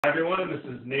Hi everyone, this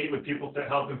is Nate with People Fit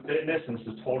Health and Fitness, and this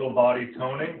is Total Body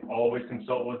Toning. Always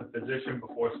consult with a physician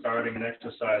before starting an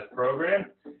exercise program.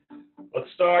 Let's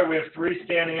start. We have 3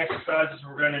 standing exercises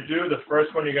we're going to do. The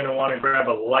first one, you're going to want to grab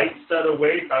a light set of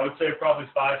weights. I would say probably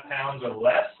 5 pounds or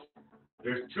less.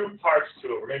 There's 2 parts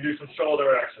to it. We're going to do some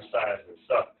shoulder exercises.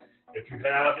 So if you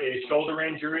have a shoulder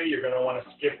injury, you're going to want to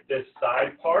skip this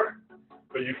side part,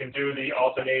 but you can do the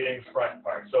alternating front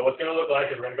part. So what's going to look like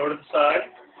is we're going to go to the side,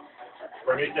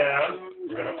 bring it down,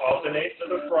 we're going to alternate to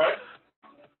the front,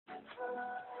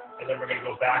 and then we're going to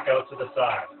go back out to the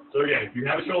side. So again, if you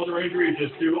have a shoulder injury,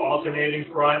 just do alternating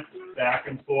front, back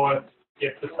and forth,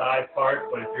 skip the side part,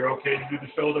 but if you're okay to do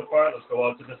the shoulder part, let's go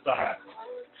out to the side.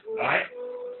 All right,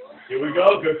 here we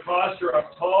go. Good posture,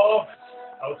 up tall,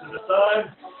 out to the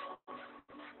side,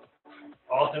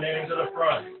 alternating to the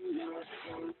front.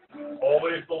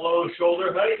 Always below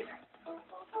shoulder height.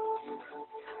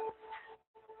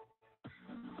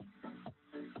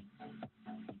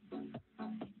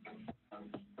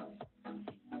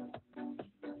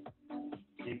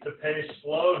 Keep the pace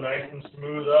slow, nice and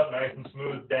smooth up, nice and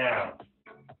smooth down.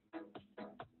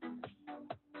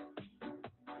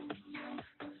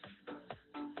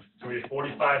 So we have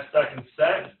 45 seconds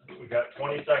set. We got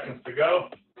 20 seconds to go.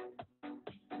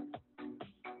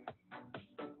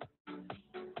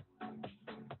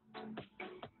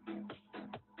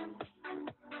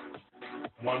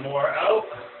 One more out.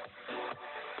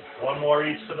 One more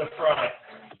each to the front.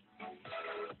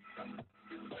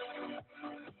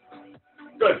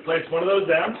 Good. Place one of those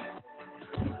down.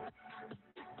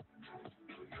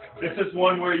 This is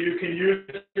one where you can use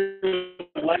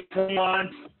your leg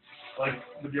on, like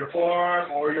with your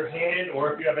forearm or your hand,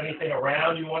 or if you have anything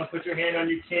around you want to put your hand on,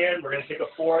 you can. We're going to take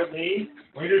a forward lean.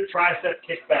 We're going to do a tricep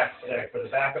kickback today for the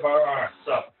back of our arm.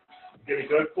 So get a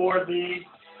good forward lean.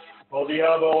 Hold the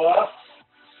elbow up.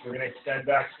 We're going to extend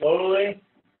back slowly.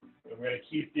 And we're going to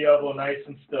keep the elbow nice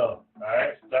and still. All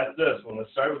right, so that's this one.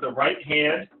 Let's start with the right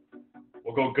hand.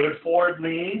 We'll go good forward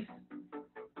lean.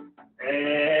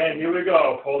 And here we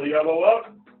go. Pull the elbow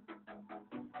up.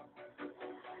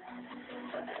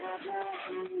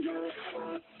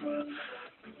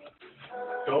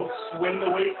 Don't swing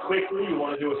the weight quickly. You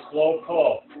want to do a slow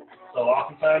pull. So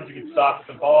oftentimes you can stop at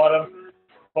the bottom,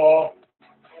 pull,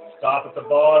 stop at the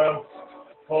bottom,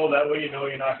 pull. That way you know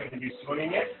you're not going to be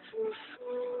swinging it.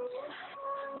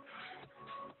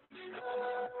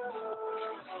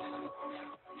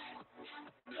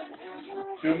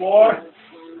 Two more.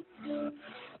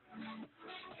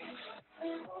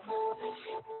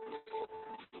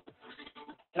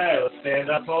 Okay, let's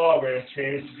stand up tall. We're going to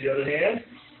change to the other hand.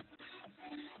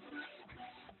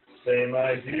 Same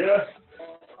idea.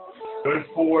 Good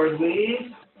forward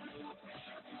lean.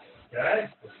 Okay,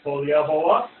 let's pull the elbow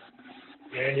up.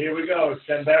 And here we go.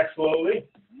 Extend back slowly.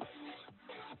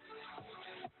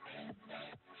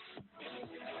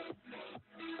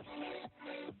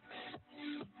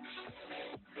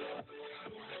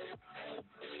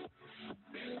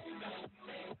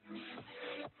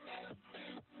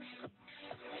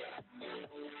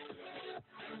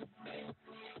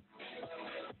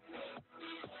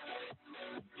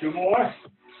 Two more.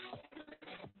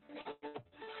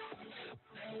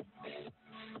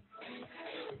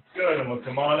 Good, and we'll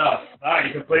come on up. All right,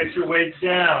 you can place your weights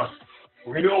down.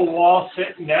 We're going to do a wall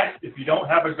sit next. If you don't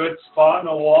have a good spot on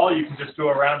the wall, you can just do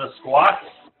a round of squats.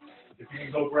 If you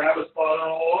can go grab a spot on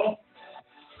the wall,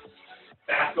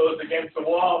 back goes against the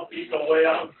wall, feet go way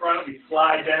out in front, we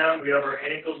slide down, we have our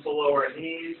ankles below our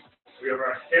knees, we have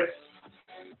our hips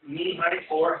knee height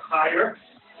or higher,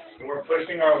 and we're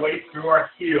pushing our weight through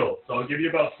our heels. So I'll give you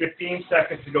about 15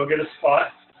 seconds to go get a spot.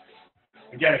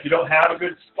 Again, if you don't have a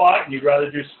good spot and you'd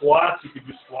rather do squats, you could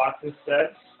do squats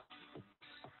instead.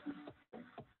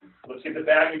 Let's get the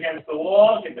back against the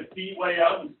wall, get the feet way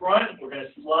out in front. We're going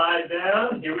to slide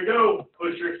down. Here we go.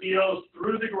 Push your heels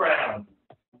through the ground.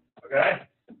 Okay?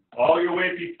 All your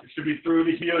weight should be through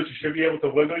the heels. You should be able to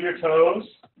wiggle your toes.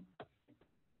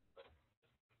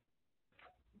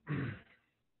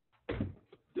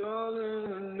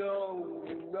 Darling,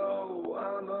 no,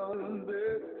 I'm a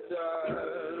bit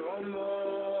tired.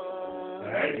 All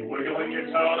right, you're wiggling your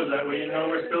toes. That way you know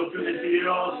we're still through the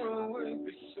heels.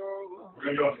 We're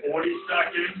going to do a 40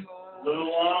 seconds, a little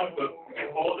long, but you can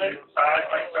hold it. Sides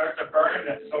might start to burn.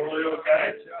 That's totally okay.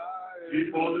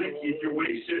 Keep holding it. Keep your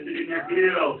weight shifted in your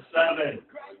heels. 7,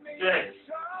 6,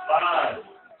 5,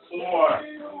 4,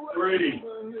 3,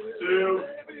 2,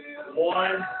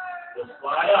 1. Let's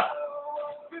slide up.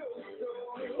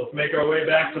 Let's make our way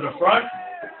back to the front.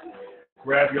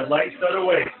 Grab your light set of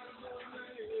weights.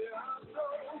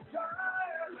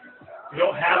 If you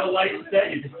don't have a light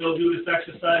set, you can still do this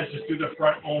exercise. Just do the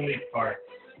front only part.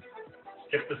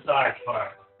 Skip the side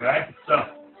part. Okay? So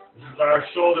this is our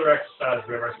shoulder exercise.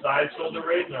 We have our side shoulder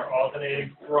raise and our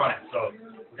alternating front. So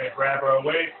we're going to grab our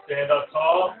weight, stand up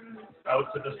tall,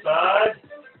 out to the side,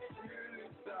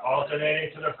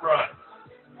 alternating to the front.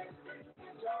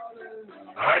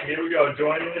 All right, here we go.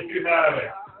 Join in if you have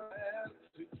it.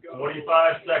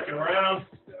 45-second round.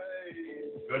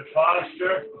 Good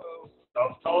posture.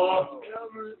 Up tall.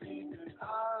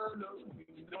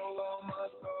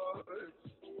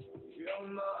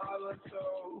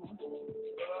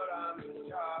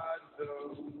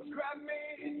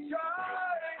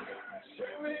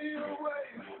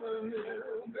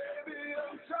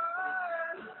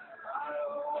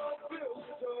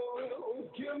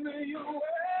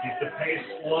 Keep the pace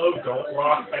slow. Don't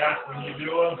rock back when you do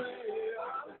them.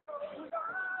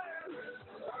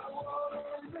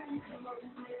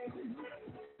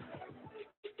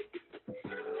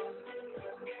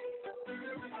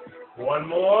 One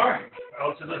more,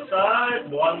 out to the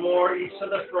side, one more each to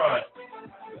the front.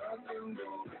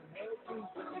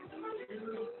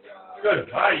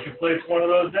 Good. All right, you can place one of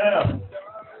those down.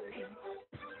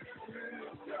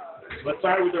 Let's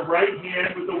start with the right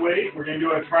hand with the weight. We're going to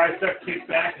do a tricep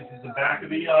kickback. This is the back of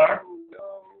the arm.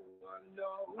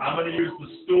 I'm going to use the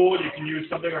stool. You can use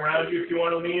something around you if you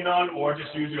want to lean on, or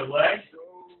just use your leg.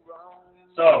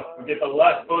 So we get the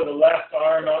left foot, the left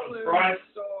arm out in front.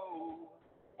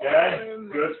 Okay,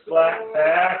 good flat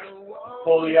back.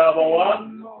 Pull the elbow up.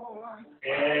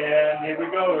 And here we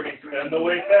go. We're going to bend the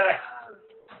weight back.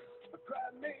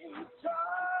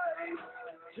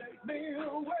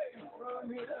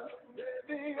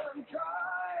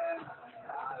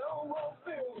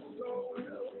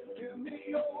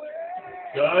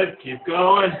 Good. Keep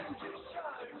going.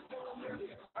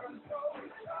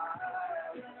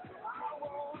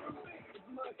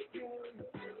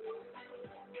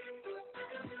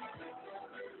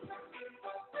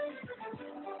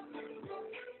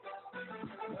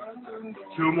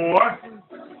 Two more.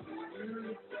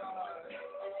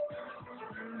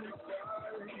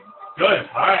 Good.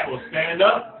 All right, we'll stand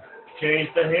up. Change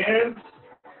the hands.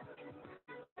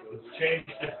 Let's change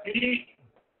the feet.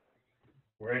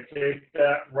 We're going to take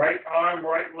that right arm,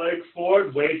 right leg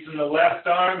forward. Weights in the left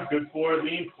arm. Good forward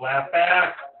lean. Flat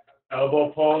back.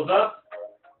 Elbow pulls up.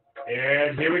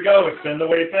 And here we go. Extend the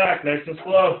weight back. Nice and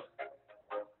slow.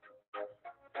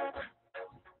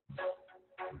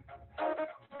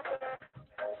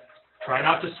 Try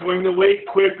not to swing the weight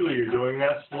quickly. You're doing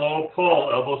that slow pull.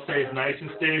 Elbow stays nice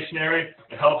and stationary.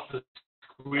 It helps to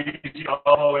squeeze your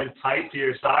elbow in tight to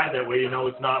your side. That way you know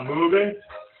it's not moving.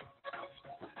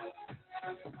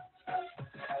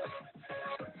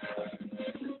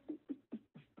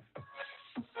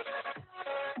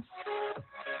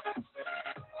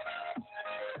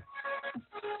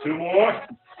 Two more.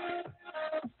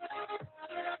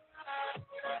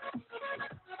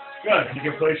 Good. You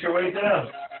can place your weight down.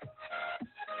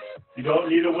 You don't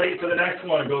need to wait for the next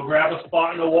one. Go grab a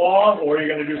spot in the wall, or you're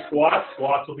going to do squats.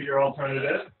 Squats will be your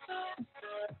alternative.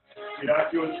 If you're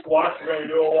not doing squats, we're going to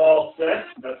do a wall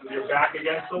sit. That's with your back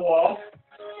against the wall.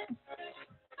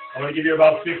 I'm going to give you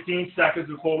about 15 seconds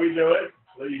before we do it,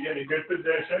 so you get in a good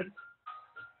position.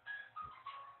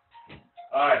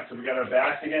 All right, so we got our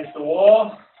backs against the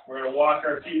wall. We're going to walk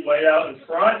our feet way out in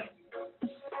front.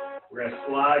 We're going to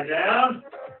slide down.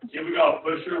 Here we go.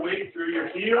 Push your weight through your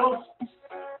heels.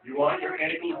 You want your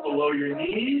ankles below your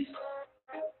knees.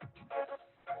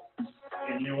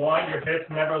 And you want your hips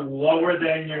never lower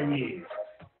than your knees.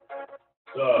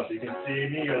 So if you can see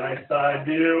me, a nice side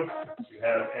view. You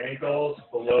have ankles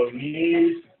below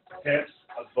knees, hips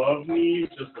above knees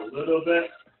just a little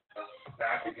bit.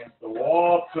 Back against the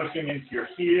wall, pushing into your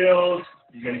heels.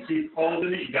 You're going to keep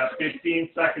holding it. You got 15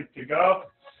 seconds to go.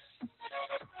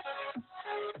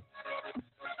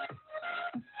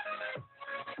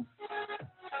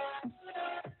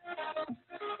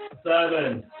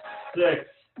 7, 6,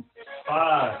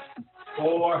 5,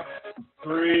 4,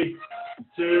 3,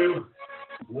 2,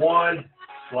 1.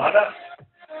 Slide up.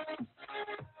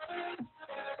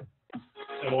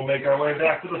 And we'll make our way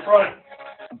back to the front.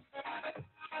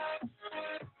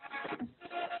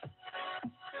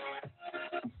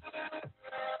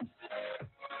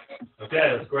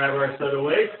 Okay, let's grab our set of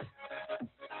weights.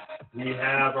 We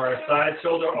have our side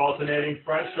shoulder alternating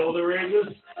front shoulder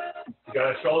raises. You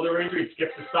got a shoulder injury,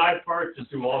 skip the side part, just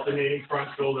do alternating front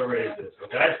shoulder raises,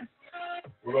 okay?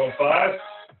 We're going 5,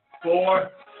 4,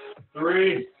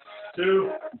 3,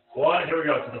 2, 1. Here we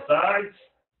go, to the sides.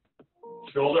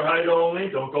 Shoulder height only,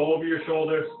 don't go over your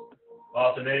shoulders.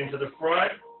 Alternating to the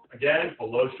front, again,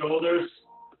 below shoulders.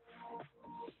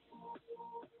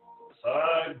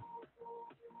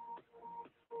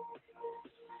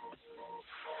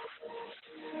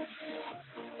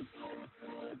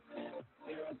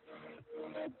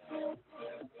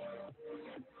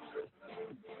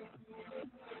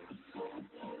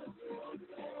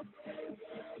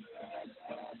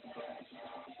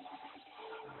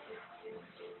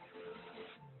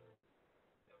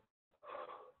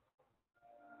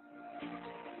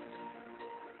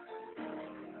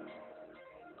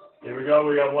 Here we go.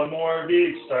 We got one more of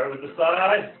each. Start with the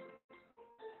side.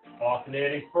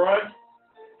 Alternating front.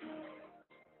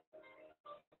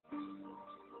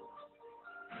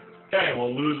 Okay,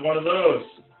 we'll lose one of those.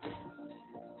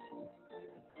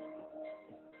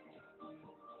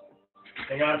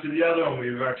 Hang on to the other one. We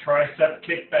have our tricep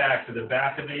kickback to the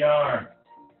back of the arm.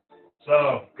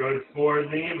 So, good forward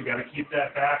lean. We got to keep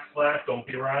that back flat. Don't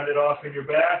be rounded off in your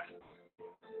back.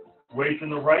 Weight in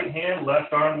the right hand.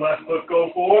 Left arm, left foot,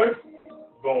 go forward.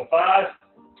 Go 5,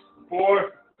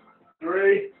 4,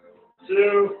 3,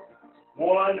 2,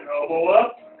 1. Elbow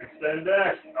up. Extend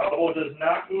back. Elbow does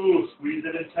not move. Squeeze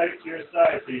it in tight to your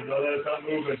side so you know that it's not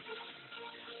moving.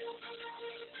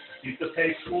 Keep the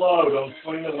pace slow. Don't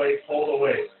swing the weight. Pull the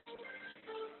weight.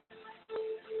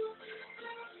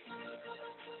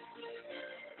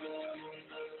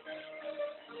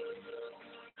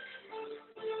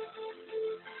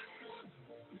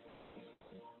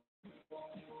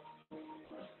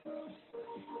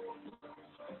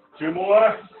 Two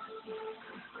more.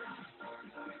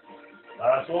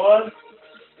 Last one.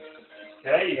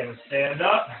 Okay, you're going to stand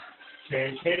up.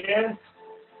 Change hands.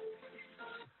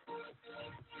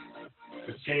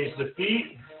 Let's change the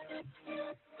feet.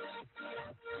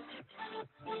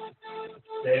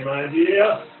 Same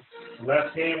idea.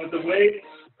 Left hand with the weight.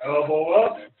 Elbow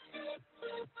up.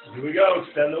 Here we go.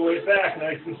 Extend the weight back.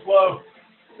 Nice and slow.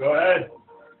 Go ahead.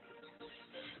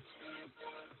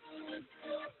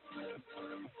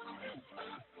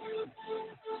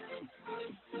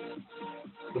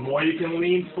 The more you can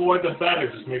lean forward, the better.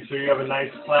 Just make sure you have a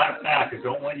nice flat back. I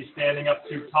don't want you standing up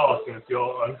too tall. It's going to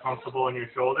feel uncomfortable in your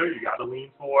shoulder. You got to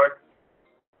lean forward.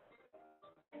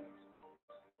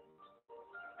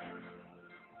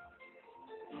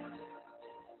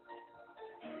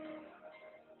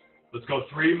 Let's go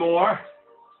 3 more.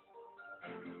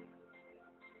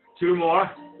 2 more.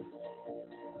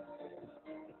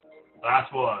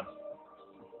 Last one.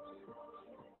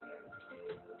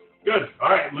 Good. All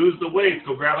right, lose the weight.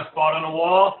 Go grab a spot on the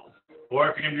wall. Or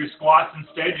if you're going to do squats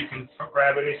instead, you can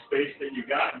grab any space that you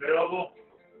got available.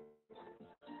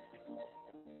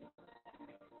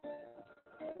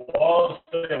 Wall,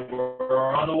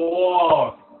 we're on the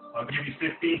wall. I'll give you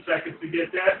 15 seconds to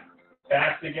get there.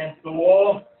 Backs against the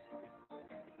wall.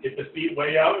 Get the feet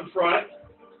way out in front.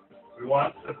 We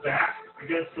want the back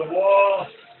against the wall,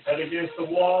 head against the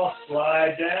wall,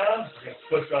 slide down, and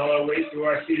push all our weight through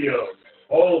our heels.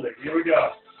 Hold it. Here we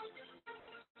go.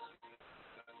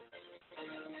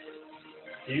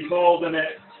 Keep holding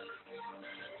it.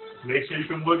 Make sure you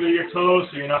can wiggle your toes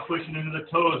so you're not pushing into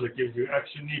the toes. It gives you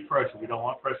extra knee pressure. We don't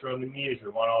want pressure on the knees. We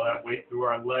want all that weight through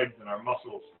our legs and our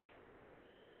muscles.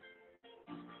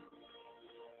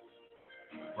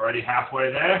 We're already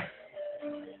halfway there.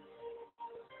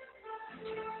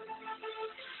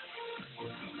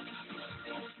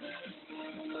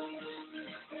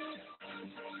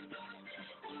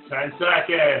 Ten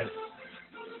seconds.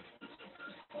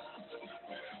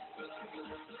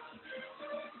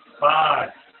 5,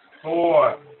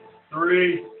 4,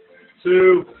 3,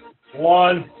 2,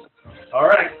 1. All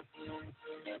right.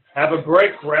 Have a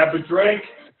break. Grab a drink.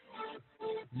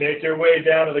 Make your way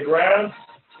down to the ground.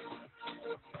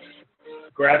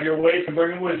 Grab your weights and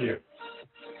bring them with you.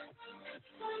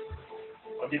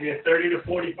 I'll give you a 30 to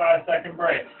 45 second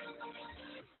break.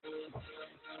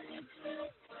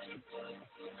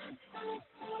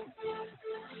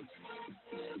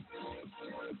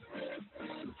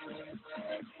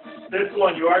 This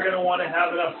one, you are going to want to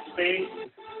have enough space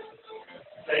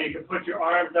so you can put your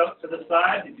arms out to the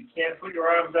side. If you can't put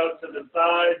your arms out to the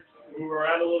side, move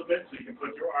around a little bit so you can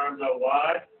put your arms out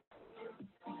wide.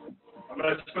 I'm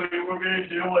going to show you what we're going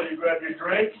to do while you grab your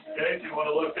drink. Okay, if you want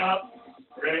to look up,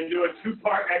 we're going to do a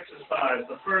 2-part exercise.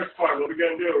 The first part, what we're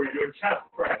going to do, we're going to do a chest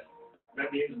press.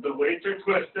 That means the weights are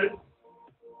twisted.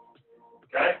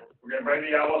 Okay, we're going to bring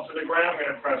the elbows to the ground.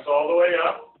 We're going to press all the way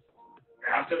up.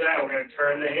 After that, we're going to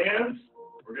turn the hands.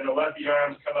 We're going to let the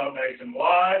arms come out nice and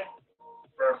wide.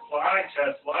 For a fly,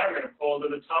 chest fly, we're going to pull to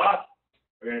the top.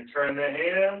 We're going to turn the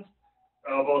hands,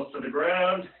 elbows to the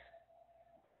ground,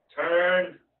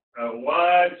 turn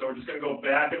wide. So we're just going to go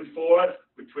back and forth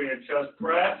between a chest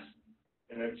press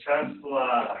and a chest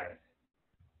fly.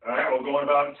 All right, we'll go in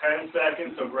about 10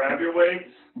 seconds. So grab your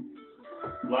weights,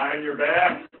 line your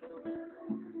back,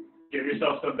 give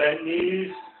yourself some bent knees.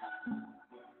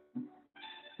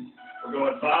 We're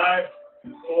going 5,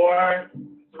 4,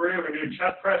 3. We're going to do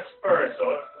chest press first.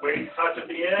 So weights touch at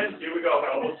the end. Here we go.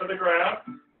 Elbows to the ground.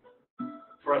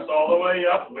 Press all the way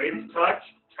up. Weights touch.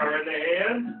 Turn the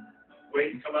hand.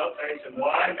 Weights come out nice and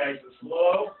wide, nice and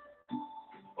slow.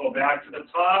 Go back to the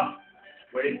top.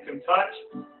 Weights can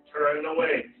touch. Turn the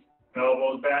weight.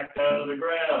 Elbows back down to the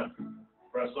ground.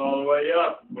 Press all the way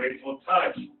up. Weights will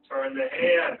touch. Turn the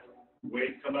hand.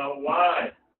 Weights come out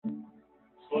wide.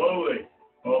 Slowly.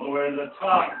 All the way to the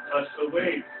top. Touch the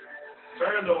weight.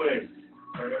 Turn the weight.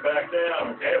 Turn it back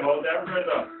down. Okay, hold that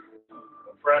rhythm.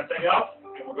 We're pressing up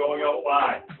and we're going out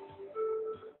wide.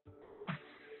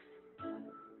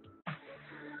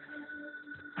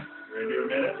 We're going to do a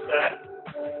minute set.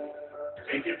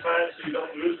 Take your time so you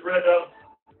don't lose rhythm.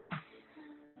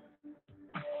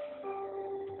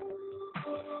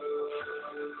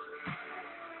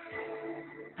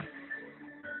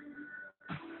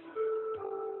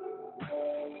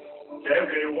 Okay, we're going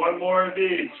to do one more of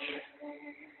each.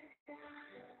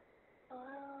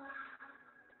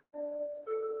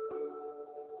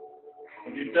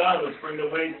 When you're done, let's bring the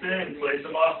weights in, place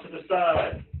them off to the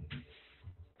side.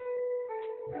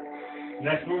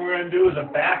 Next one we're going to do is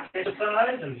a back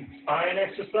exercise and spine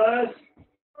exercise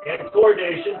and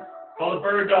coordination called the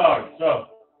bird dog. So,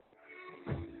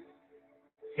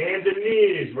 hands and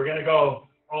knees, we're going to go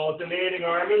alternating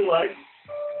arm and leg.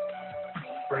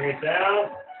 Bring it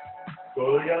down,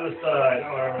 go to the other side,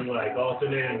 arm and leg,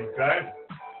 alternating, okay?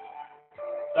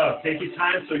 So, take your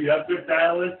time so you have good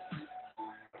balance.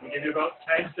 We'll give you about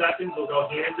 10 seconds. We'll go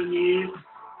hands and knees.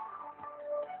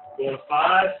 Go to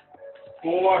 5,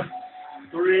 4,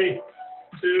 3,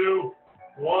 2,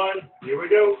 1. Here we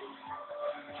go.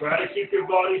 Try to keep your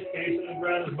body facing the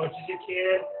ground as much as you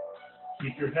can.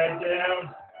 Keep your head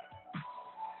down.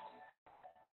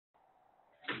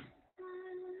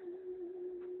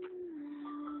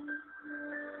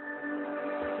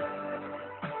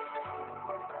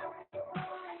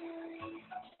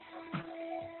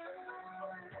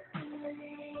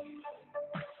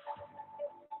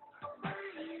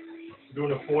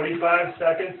 Doing a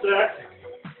 45-second set.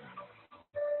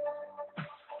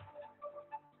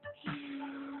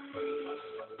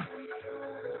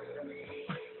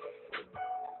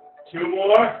 Two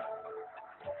more.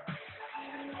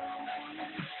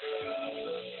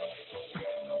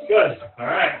 Good. All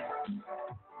right.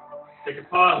 Take a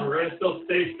pause. We're going to still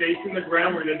stay facing the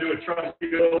ground. We're going to do a trusty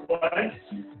old plank.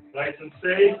 Nice and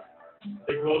safe. I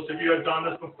think most of you have done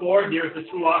this before. Here's the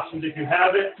two options if you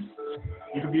have it.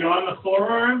 You can be on the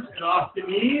forearms and off the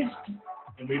knees,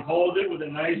 and we hold it with a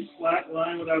nice flat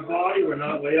line with our body. We're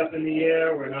not way up in the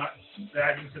air. We're not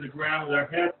sagging to the ground with our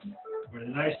head. We're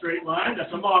in a nice straight line.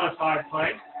 That's a modified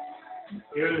plank.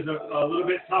 Here's a little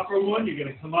bit tougher one. You're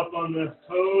going to come up on the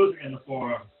toes and the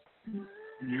forearms.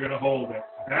 And you're going to hold it,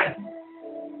 okay?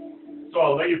 So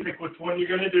I'll let you pick which one you're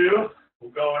going to do.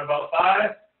 We'll go in about 5,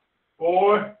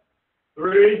 4,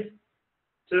 3,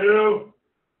 2,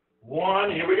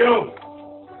 1. Here we go.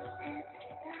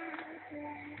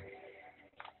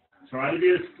 Try to be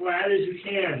as flat as you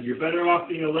can. You're better off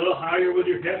being a little higher with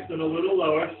your hips than a little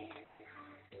lower.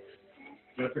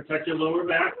 Got to protect your lower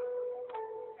back.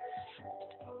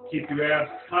 Keep your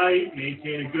abs tight.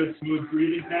 Maintain a good, smooth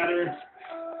breathing pattern.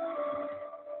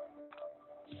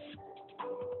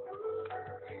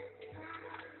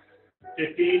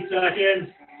 "15 seconds.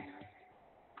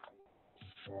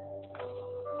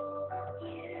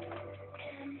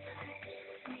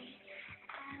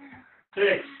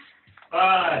 6,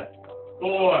 5,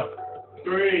 4,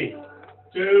 3,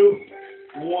 2,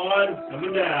 1.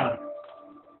 Coming down.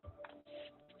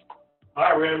 All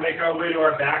right, we're going to make our way to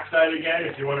our backside again.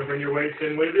 If you want to bring your weights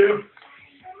in with you.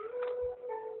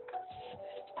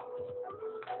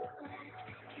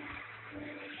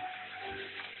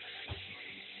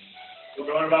 We're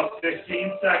going about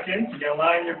 15 seconds. You're going to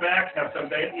lie on your back, have some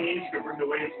bent knees. You can bring the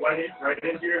weights right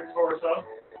into your torso.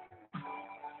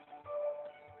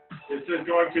 This is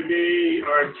going to be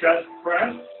our chest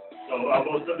press. So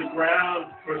elbows to the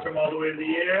ground, push them all the way to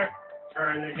the air.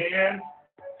 Turn the hand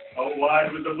out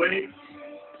wide with the weight.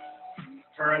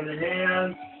 Turn the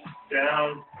hand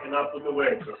down and up with the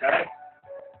weight, okay?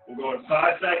 We'll go in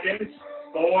 5 seconds.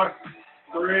 4,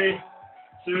 3,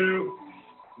 2,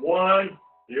 1.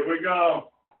 Here we go.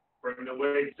 Bring the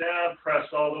weight down, press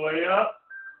all the way up.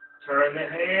 Turn the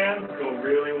hand, go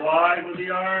really wide with the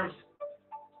arms.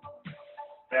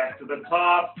 Back to the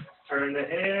top, turn the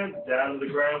hand, down to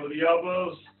the ground with the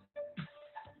elbows.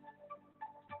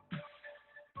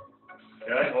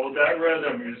 Okay, hold that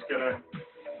rhythm. You're just going to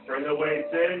bring the weights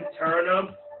in, turn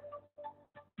them.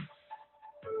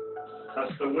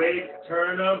 Touch the weight,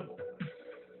 turn them.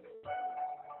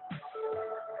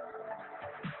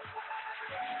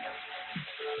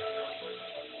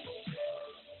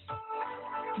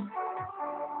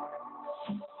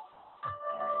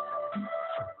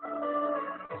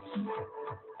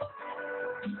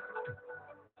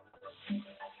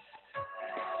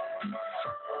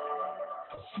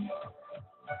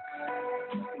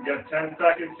 You got 10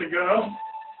 seconds to go.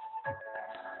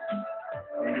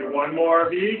 We do one more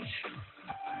of each.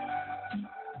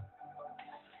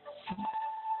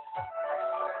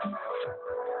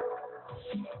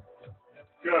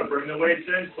 Good. Bring the weights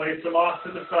in. Place them off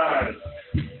to the side.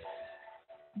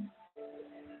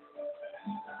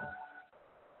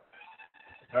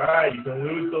 All right. You can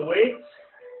lose the weights.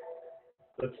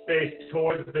 Let's face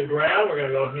towards the ground. We're going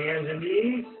to go hands and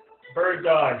knees. Bird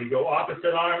dog. You go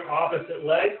opposite arm, opposite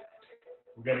leg.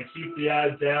 We're going to keep the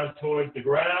eyes down towards the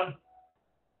ground.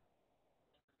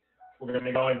 We're going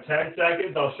to go in 10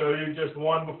 seconds. I'll show you just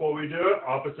one before we do it.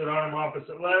 Opposite arm,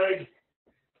 opposite leg.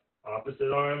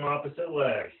 Opposite arm, opposite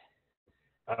leg.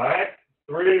 All right.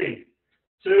 3,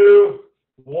 2,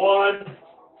 1.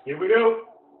 Here we go.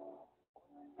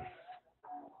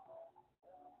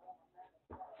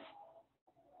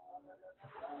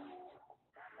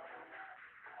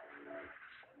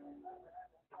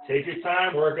 Take your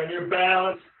time. Work on your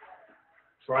balance.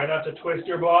 Try not to twist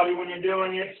your body when you're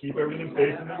doing it. Keep everything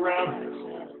facing the ground.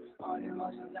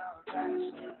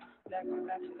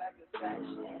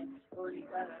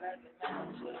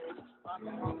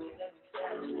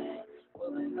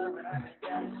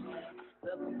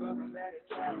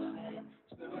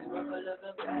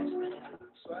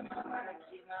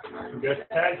 Just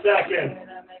 10 seconds.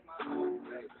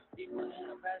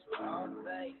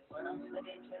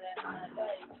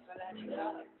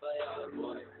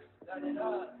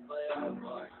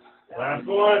 Last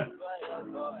one.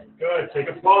 Good. Take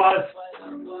a pause.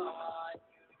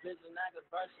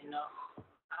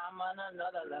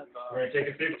 We're going to take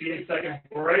a 15-second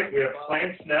break. We have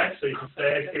planks next, so you can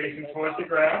stay facing towards the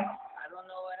ground.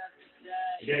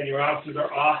 Again, your options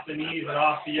are off the knees and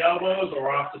off the elbows, or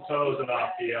off the toes and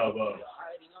off the elbows.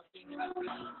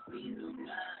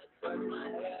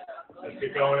 Let's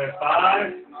get going in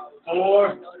 5,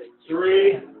 4,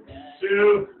 3,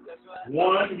 2,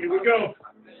 1. Here we go.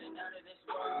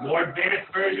 More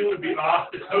advanced version would be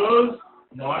off the toes.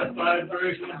 Modified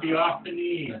version would be off the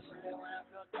knees.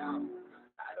 I don't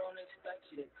expect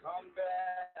you to come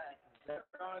back. I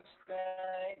don't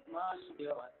expect much of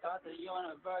you. I thought the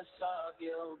universe of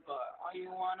you, but all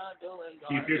you wanna do is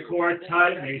keep your core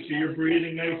tight. Make sure you're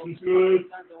breathing nice and smooth.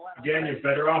 Again, you're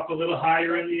better off a little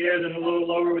higher in the air than a little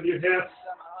lower with your hips.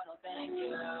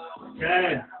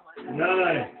 10,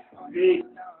 9, 8,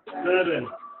 7,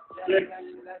 6,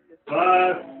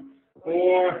 5,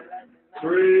 4,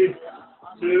 3,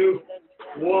 2,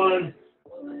 1.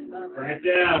 Bring it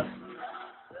down.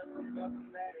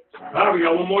 All right, we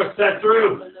got one more set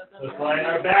through. Let's lie on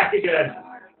our back again.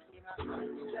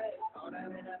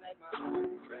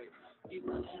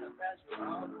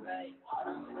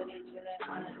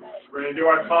 We're going to do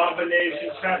our combination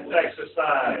chest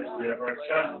exercise. We have our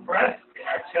chest press and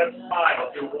our chest smile.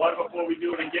 I'll do one before we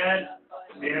do it again.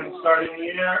 Hands start in the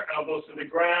air, elbows to the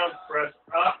ground, press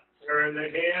up, turn the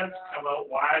hands, come out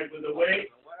wide with the weight.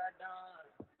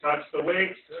 Touch the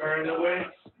weights, turn the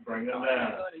weights, bring them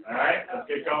down. All right, let's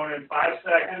get going in 5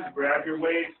 seconds. Grab your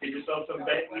weights, give yourself some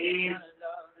bent knees.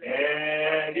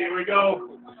 And here we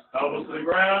go. Elbows to the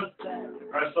ground,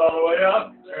 press all the way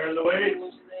up, turn the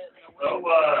weights, out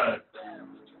wide.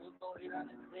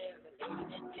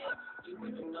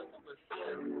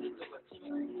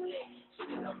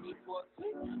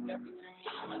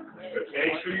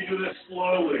 Make sure you do this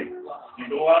slowly. If you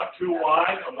go out too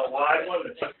wide on the wide one,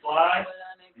 the chest fly,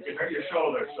 you can hurt your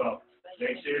shoulder. So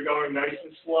make sure you're going nice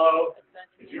and slow.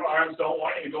 If your arms don't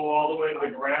want you to go all the way to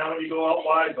the ground when you go out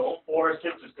wide, don't force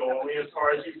it. Just go only as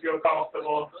far as you feel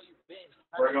comfortable.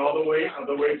 Bring all the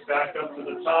weights back up to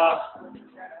the top.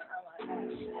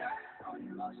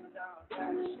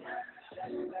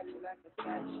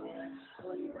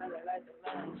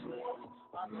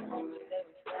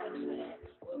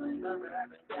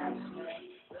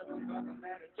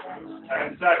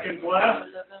 Ten seconds left.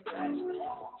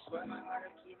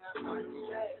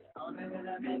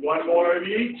 One more of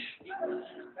each.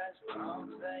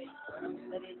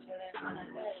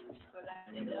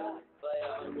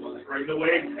 Bring the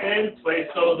weights in, place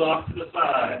those off to the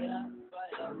side.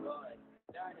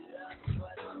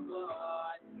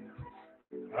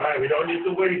 All right, we don't need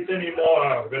the weights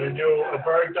anymore. We're going to do a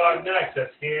bird dog next.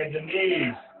 That's hands and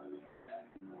knees.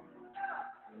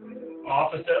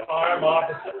 Opposite arm,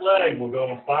 opposite leg. We'll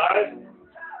go in 5,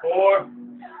 4,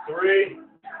 3,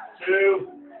 2,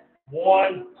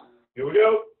 1. Here we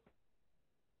go.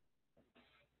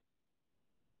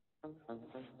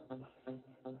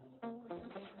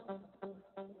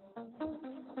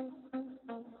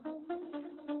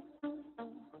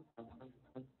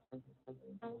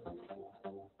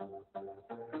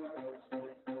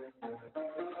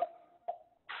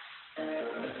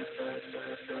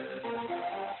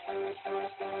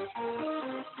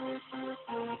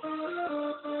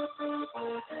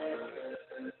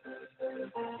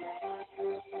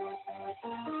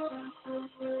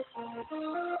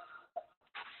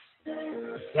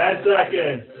 10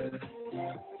 seconds.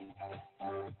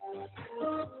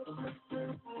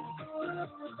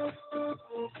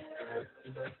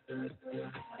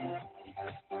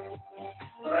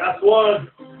 Last one.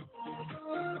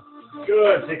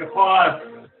 Good. Take a pause.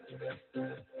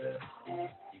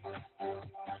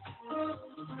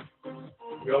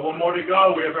 We got one more to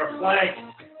go. We have our plank.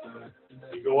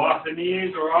 You go off the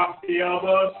knees or off the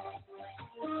elbows.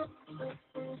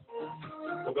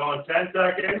 We'll go in 10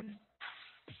 seconds.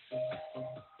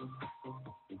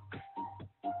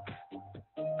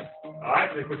 All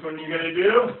right, pick which one you're going to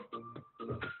do.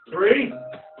 3,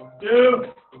 2,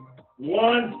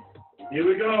 1. Here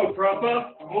we go. Prop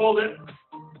up. Hold it.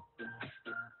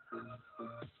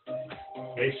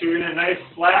 Make sure you're in a nice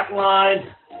flat line.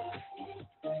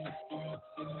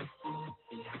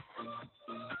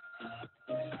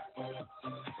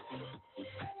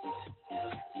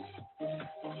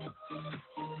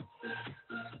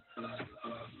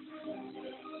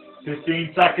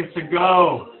 Fifteen seconds to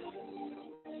go.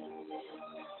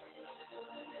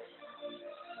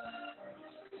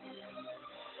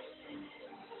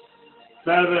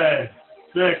 7,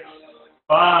 6,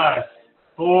 5,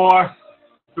 4,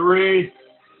 3,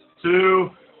 2,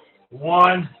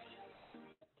 1.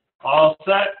 All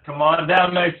set. Come on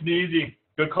down nice and easy.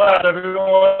 Good class,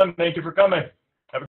 everyone. Thank you for coming.